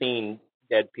now seen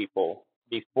dead people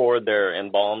before they're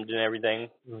embalmed and everything,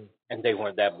 and they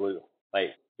weren't that blue. Like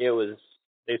it was,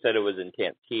 they said it was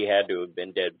intense. He had to have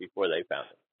been dead before they found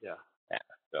him. Yeah.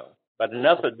 So, but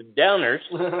enough of the downers.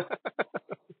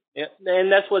 Yeah, and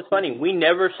that's what's funny. We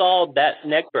never saw that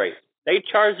neck brace. They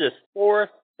charged us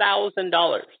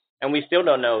 $4,000, and we still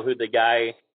don't know who the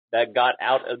guy that got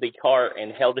out of the car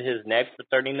and held his neck for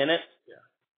 30 minutes. Yeah.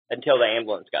 Until the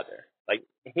ambulance got there. Like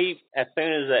as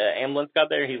soon as the ambulance got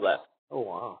there, he left. Oh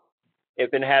wow.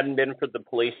 If it hadn't been for the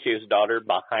police chief's daughter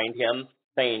behind him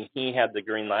saying he had the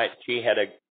green light, she had a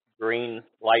green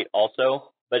light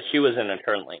also, but she was in a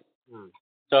turn lane.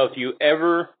 So if you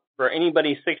ever, for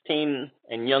anybody 16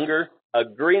 and younger, a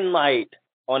green light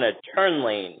on a turn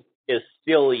lane is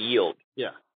still a yield.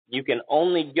 Yeah. You can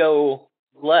only go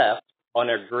left on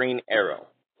a green arrow.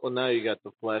 Well, now you got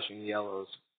the flashing yellows.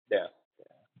 Yeah.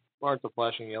 Aren't the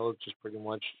flashing yellows just pretty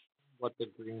much what the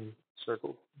green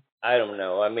circle? I don't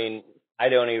know. I mean, I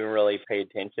don't even really pay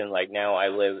attention. Like now I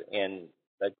live in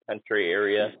the country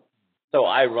area, so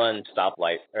I run stop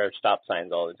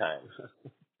signs all the time.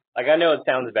 Like I know it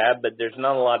sounds bad, but there's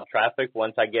not a lot of traffic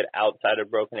once I get outside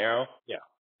of Broken Arrow. Yeah.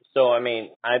 So I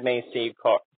mean, I may see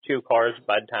 2 cars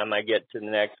by the time I get to the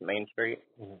next main street.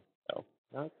 Mm-hmm. So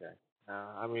okay.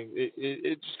 I mean,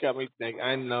 it just got me thinking.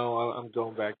 I know I'm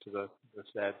going back to the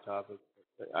sad topic.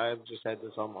 I've just had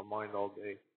this on my mind all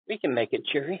day. We can make it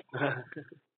cheery.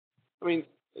 I mean,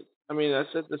 I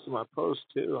said this in my post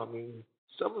too. I mean,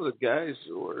 some of the guys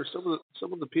or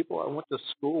some of the people I went to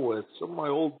school with, some of my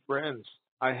old friends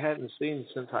I hadn't seen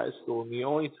since high school, and the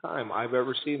only time I've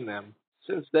ever seen them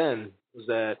since then was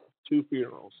at 2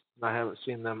 funerals, and I haven't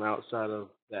seen them outside of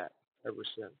that ever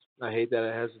since. And I hate that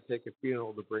it has to take a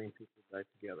funeral to bring people back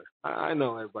together. I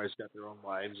know everybody's got their own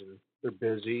lives and they're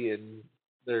busy and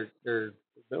they're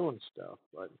doing stuff,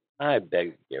 but I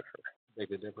beg to differ. Beg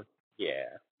to differ.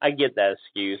 Yeah, I get that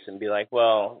excuse and be like,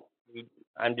 well,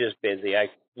 I'm just busy. I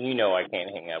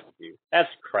can't hang out with you. That's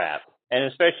crap. And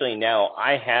especially now,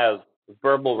 I have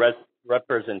verbal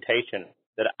representation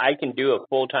that I can do a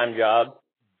full-time job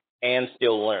and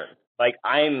still learn. Like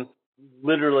I'm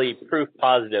literally proof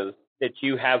positive that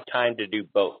you have time to do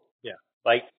both. Yeah.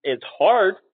 Like it's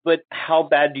hard, but how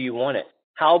bad do you want it?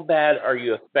 How bad are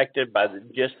you affected by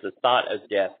just the thought of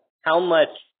death? How much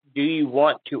do you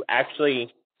want to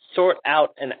actually sort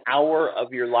out an hour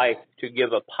of your life to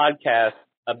give a podcast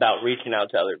about reaching out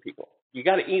to other people? You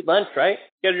got to eat lunch, right?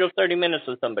 Schedule 30 minutes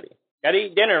with somebody. Got to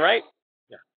eat dinner, right?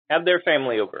 Yeah. Have their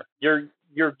family over.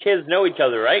 Your kids know each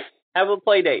other, right? Have a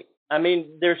play date. I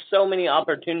mean, there's so many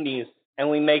opportunities, and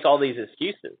we make all these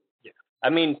excuses. Yeah. I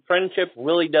mean, friendship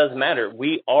really does matter.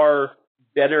 We are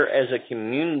better as a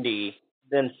community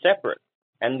than separate.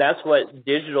 And that's what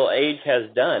digital age has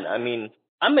done. I mean,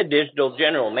 I'm a digital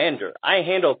general manager. I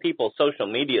handle people's social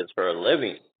medias for a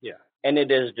living. Yeah. And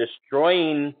it is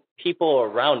destroying people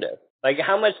around us. Like,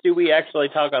 how much do we actually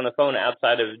talk on the phone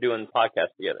outside of doing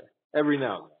podcasts together? Every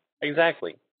now and then.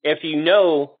 Exactly. If you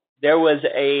know, there was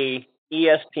a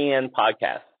ESPN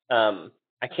podcast.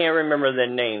 I can't remember the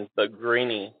names, but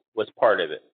Greeny was part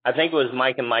of it. I think it was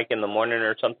Mike and Mike in the morning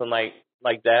or something like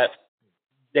that.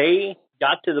 They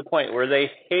got to the point where they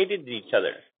hated each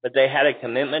other, but they had a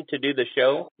commitment to do the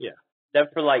show. Yeah.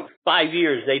 That for like 5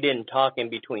 years, they didn't talk in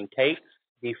between takes,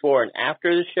 before and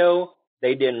after the show.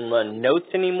 They didn't run notes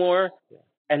anymore. Yeah.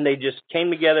 And they just came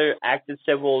together, acted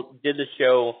civil, did the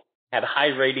show, had high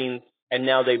ratings, and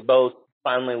now they both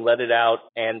finally let it out,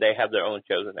 and they have their own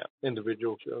shows now.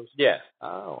 Individual shows? Yeah. Oh,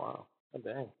 wow. Oh,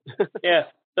 dang. Yeah.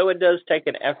 So it does take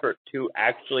an effort to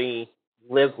actually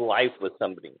live life with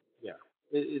somebody. Yeah.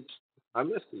 I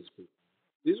miss these people.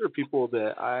 These are people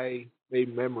that I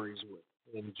made memories with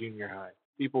in junior high.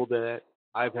 People that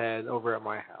I've had over at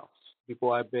my house.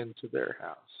 People I've been to their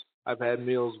house. I've had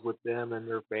meals with them and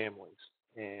their families.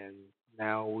 And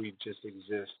now we just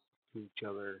exist to each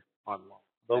other online.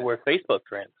 But we're Facebook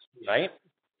friends, right?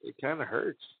 It kind of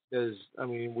hurts because, I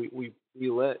mean, we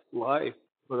let life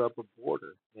put up a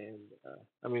border. And,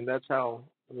 I mean, that's how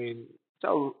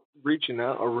reaching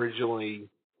out originally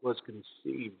was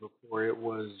conceived before it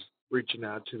was reaching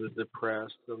out to the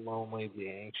depressed, the lonely, the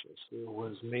anxious. It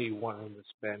was me wanting to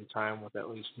spend time with at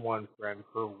least one friend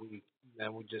per week. And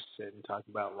then we just sit and talk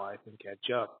about life and catch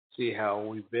up, see how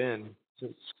we've been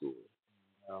since school.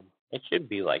 It should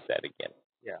be like that again.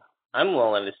 Yeah. I'm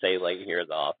willing to stay late here at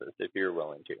the office if you're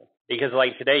willing to. Because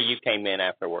like today, you came in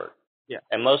after work. Yeah.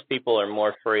 And most people are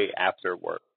more free after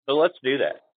work. So let's do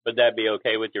that. Would that be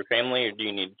okay with your family, or do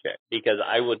you need to check? Because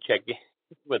I will check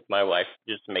with my wife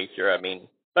just to make sure.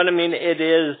 But it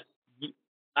is,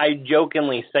 I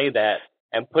jokingly say that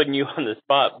and putting you on the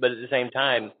spot, but at the same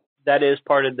time, that is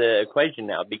part of the equation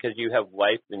now because you have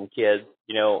wife and kids,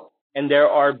 and there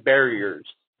are barriers.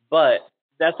 But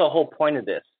that's the whole point of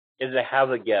this, is to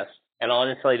have a guest, and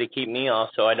honestly, to keep me off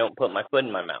so I don't put my foot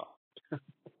in my mouth.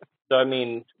 So,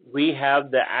 we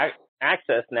have the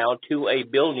access now to a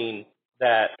building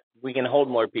that we can hold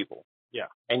more people. Yeah.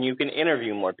 And you can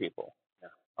interview more people. Yeah.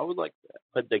 I would like that.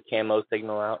 Put the camo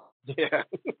signal out. Yeah.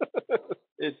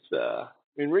 It's,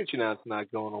 reaching out's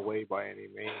not going away by any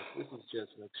means. This is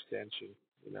just an extension,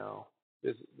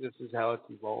 This is how it's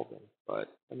evolving. But,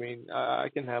 I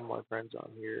can have my friends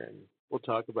on here and we'll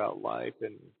talk about life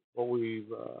and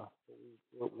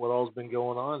what all's been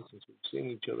going on since we've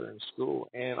seen each other in school.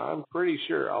 And I'm pretty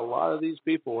sure a lot of these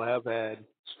people have had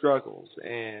struggles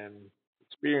and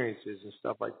experiences and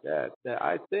stuff like that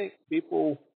I think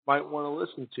people might want to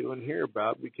listen to and hear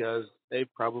about because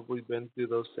they've probably been through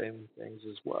those same things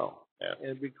as well. Yeah. And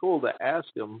it'd be cool to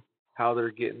ask them how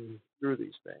they're getting through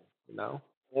these things,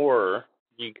 Or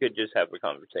you could just have a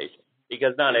conversation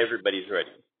because not everybody's ready.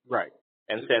 Right.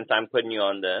 And since I'm putting you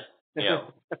on the,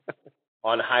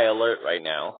 on high alert right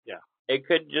now, yeah, it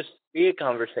could just be a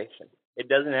conversation. It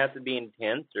doesn't have to be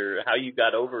intense or how you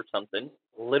got over something.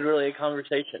 Literally a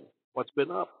conversation. What's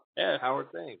been up? Yeah. How are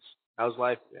things? How's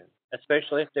life been?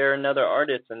 Especially if they're another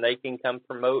artist and they can come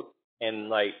promote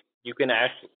and you can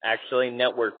actually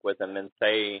network with them and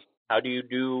say, how do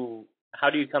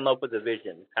you come up with a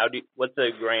vision? What's a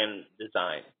grand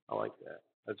design? I like that.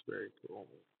 That's very cool.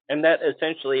 And that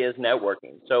essentially is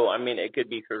networking. So, it could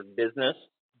be for business.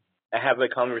 Have a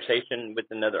conversation with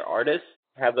another artist.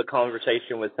 Have a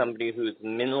conversation with somebody who's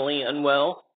mentally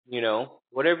unwell.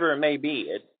 Whatever it may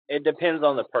be. It depends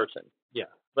on the person. Yeah.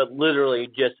 But literally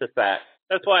just the fact.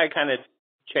 That's why I kind of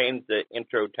changed the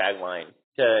intro tagline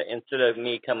to, instead of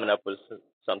me coming up with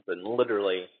something,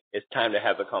 literally, it's time to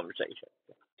have a conversation.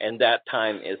 And that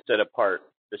time is set apart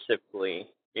specifically,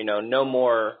 no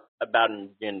more about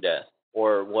an agenda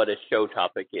or what a show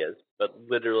topic is, but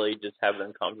literally just having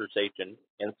a conversation,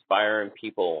 inspiring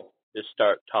people to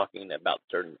start talking about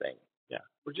certain things. Yeah.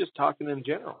 We're just talking in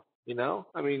general,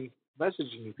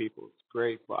 messaging people is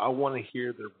great, but I want to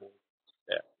hear their voice.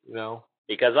 Yeah.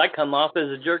 Because I come off as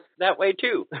a jerk that way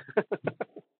too.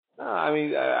 No,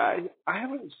 I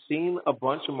haven't seen a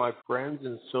bunch of my friends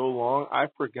in so long. I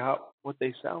forgot what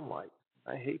they sound like.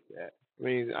 I hate that.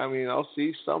 I'll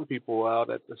see some people out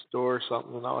at the store or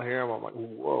something, and I'll hear them. I'm like,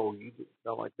 whoa, you didn't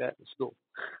sound like that in school.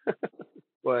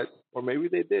 Or maybe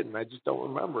they didn't. I just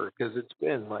don't remember because it's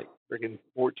been like freaking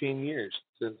 14 years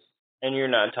since. And you're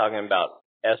not talking about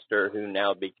Esther, who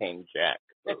now became Jack.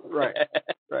 Right.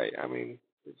 Right.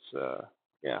 It's,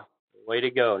 yeah. Way to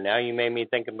go. Now you made me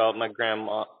think about my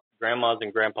grandma's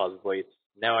and grandpa's voice.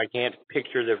 Now I can't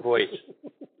picture their voice.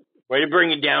 Way to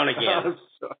bring it down again. I'm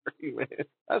sorry, man.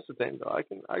 That's the thing, though. I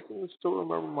can still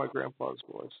remember my grandpa's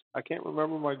voice. I can't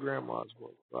remember my grandma's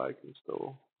voice, but I can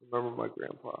still remember my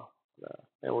grandpa.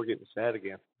 And we're getting sad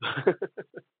again.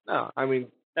 No, I mean,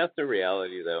 that's the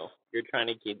reality, though. You're trying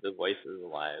to keep the voices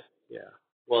alive. Yeah.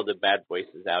 Well, the bad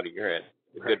voices out of your head.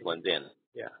 The good ones in.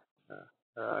 Yeah.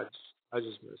 I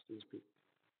just miss these people.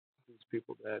 These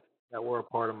people that were a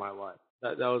part of my life.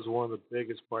 That was one of the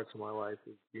biggest parts of my life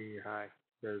is junior high,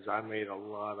 because I made a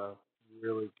lot of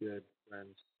really good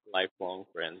friends. Lifelong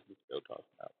friends we still talk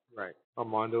about. Right.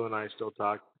 Armando and I still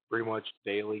talk pretty much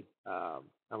daily. I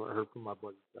haven't heard from my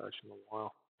buddy Josh in a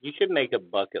while. You should make a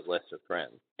bucket list of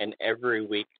friends, and every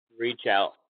week reach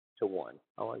out to one.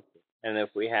 I like it. And if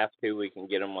we have to, we can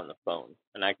get them on the phone,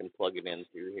 and I can plug it in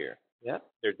through here. Yeah?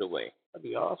 There's a way. That'd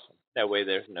be awesome. That way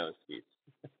there's no excuse.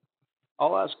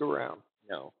 I'll ask around.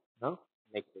 No?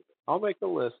 I'll make a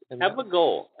list. And have a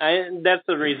goal. That's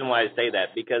the reason why I say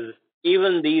that, because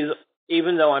even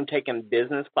though I'm taking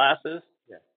business classes,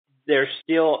 there's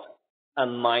still a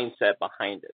mindset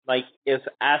behind it. Like, if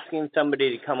asking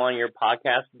somebody to come on your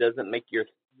podcast doesn't make you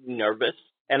nervous,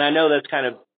 and I know that's kind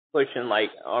of pushing like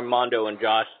Armando and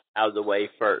Josh out of the way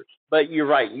first, but you're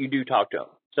right, you do talk to them.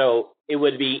 So it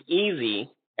would be easy,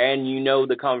 and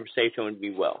the conversation would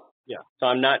be well. Yeah. So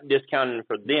I'm not discounting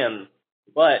for them,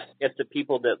 but it's the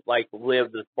people that like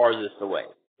live the farthest away,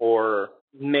 or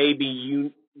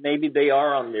maybe they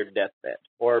are on their deathbed,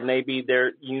 or maybe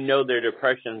their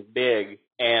depression's big,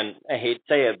 and I hate to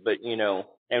say it, but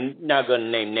I'm not going to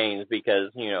name names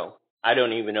because I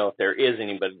don't even know if there is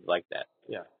anybody like that.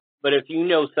 Yeah. But if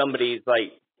somebody's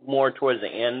like more towards the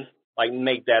end, like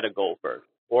make that a goal first.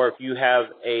 Or if you have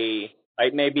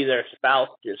maybe their spouse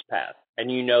just passed, and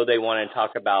they want to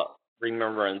talk about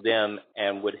remembering them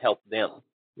and would help them.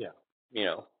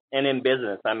 Yeah. And in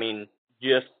business, I mean,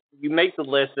 just you make the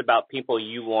list about people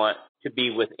you want to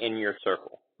be within your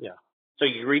circle. Yeah. So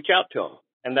you reach out to them.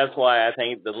 And that's why I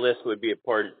think the list would be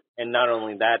important. And not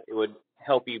only that, it would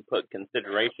help you put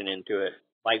consideration into it,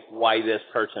 like why this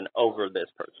person over this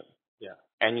person. Yeah.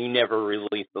 And you never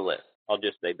release the list. I'll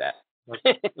just say that.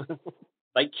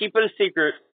 Like, keep it a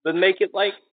secret, but make it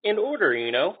like in order,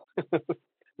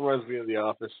 Reminds me of The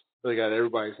Office. They got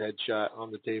everybody's headshot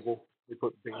on the table. They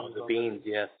put beans on the beans,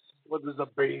 yes. What does a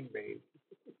bean mean?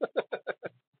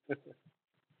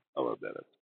 I love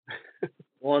that.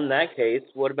 Well, in that case,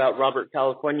 what about Robert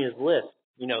California's list?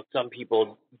 Some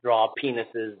people draw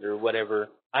penises or whatever.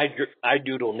 I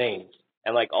doodle names,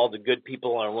 and like all the good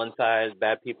people are on one side,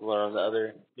 bad people are on the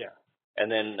other. Yeah.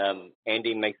 And then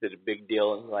Andy makes it a big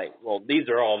deal and like, well, these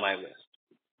are all my list.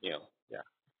 Yeah.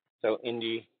 So,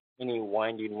 Indy, any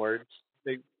winding words?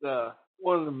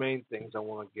 One of the main things I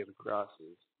want to get across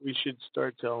is we should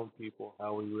start telling people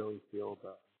how we really feel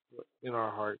about them in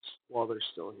our hearts while they're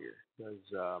still here.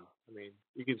 Because,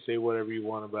 you can say whatever you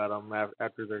want about them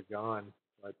after they're gone,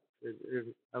 but they're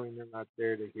not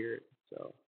there to hear it.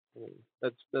 So,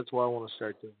 that's why I want to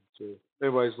start doing it too. If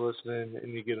everybody's listening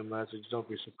and you get a message, don't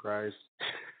be surprised.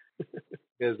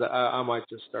 Because I might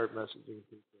just start messaging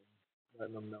people,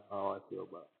 letting them know how I feel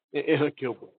about it. In a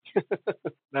kill book.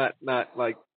 Not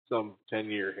like some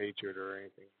 10-year hatred or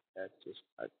anything. That's just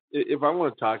if I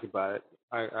want to talk about it,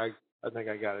 I think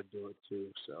I got to do it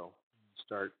too. So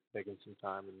start taking some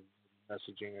time and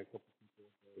messaging a couple people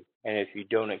a day. And if you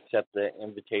don't accept the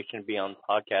invitation to be on the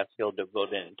podcast, he'll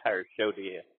devote an entire show to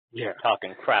you. Yeah,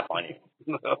 talking crap on you.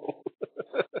 No,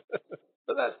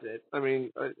 but that's it.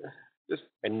 Just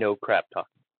and no crap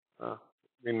talking.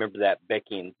 Remember that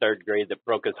Becky in third grade that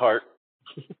broke his heart?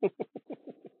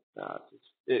 Nah,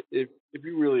 if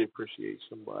you really appreciate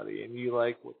somebody and you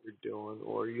like what they're doing,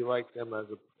 or you like them as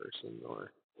a person,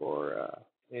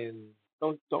 and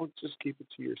don't just keep it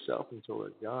to yourself until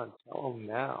they're gone. Tell them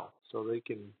now, so it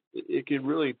can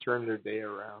really turn their day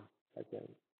around. I think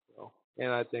so,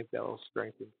 and I think that will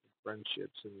strengthen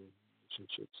friendships and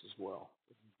relationships as well.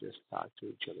 If you just talk to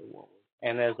each other more.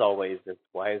 And as always, it's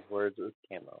wise words with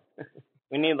Camo.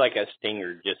 We need like a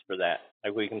stinger just for that.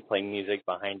 Like we can play music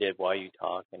behind it while you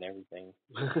talk and everything.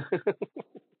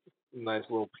 Nice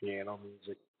little piano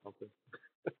music. Okay.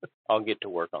 I'll get to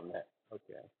work on that.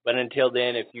 Okay. But until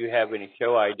then, if you have any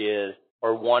show ideas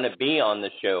or want to be on the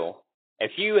show,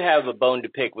 if you have a bone to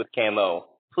pick with Camo,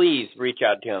 please reach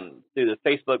out to him through the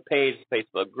Facebook page,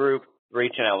 Facebook group,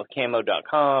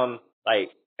 reachingoutwithcamo.com.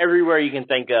 Like everywhere you can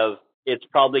think of, it's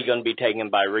probably going to be taken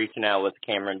by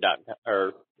reachingoutwithcameron.com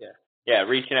or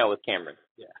reaching out with Cameron.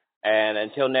 Yeah. And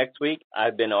until next week,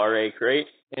 I've been R.A. Crate.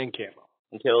 And Camo.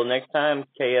 Until next time,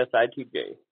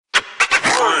 KSITJ.